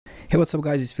Hey, what's up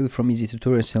guys, it's Phil from Easy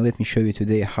Tutorials, and let me show you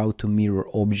today how to mirror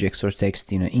objects or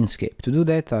text in Inkscape. To do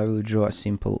that, I will draw a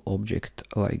simple object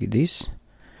like this,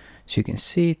 so you can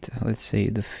see it. Let's say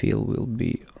the fill will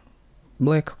be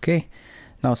black. Okay,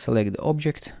 now select the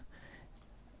object,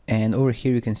 and over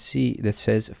here you can see that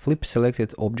says flip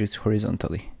selected objects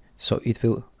horizontally, so it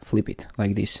will flip it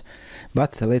like this.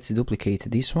 But let's duplicate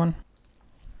this one,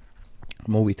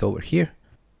 move it over here.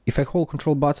 If I hold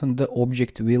Control button, the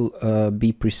object will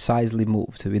be precisely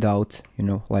moved without,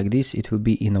 like this. It will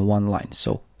be in a one line.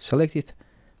 So select it,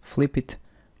 flip it,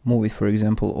 move it, for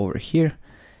example, over here.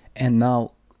 And now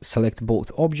select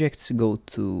both objects, go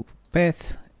to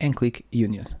Path and click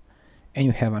Union. And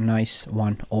you have a nice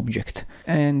one object.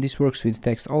 And this works with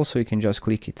text also. You can just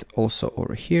click it also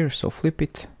over here. So flip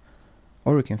it,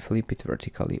 or you can flip it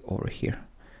vertically over here.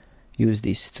 Use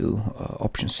these two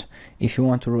options. If you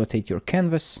want to rotate your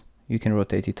canvas, you can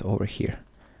rotate it over here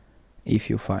if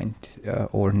you find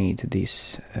or need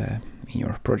this in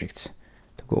your projects.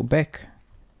 To go back,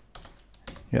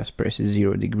 just press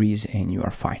 0 degrees and you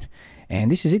are fine. And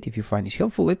this is it. If you find this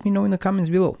helpful, let me know in the comments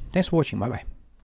below. Thanks for watching. Bye bye.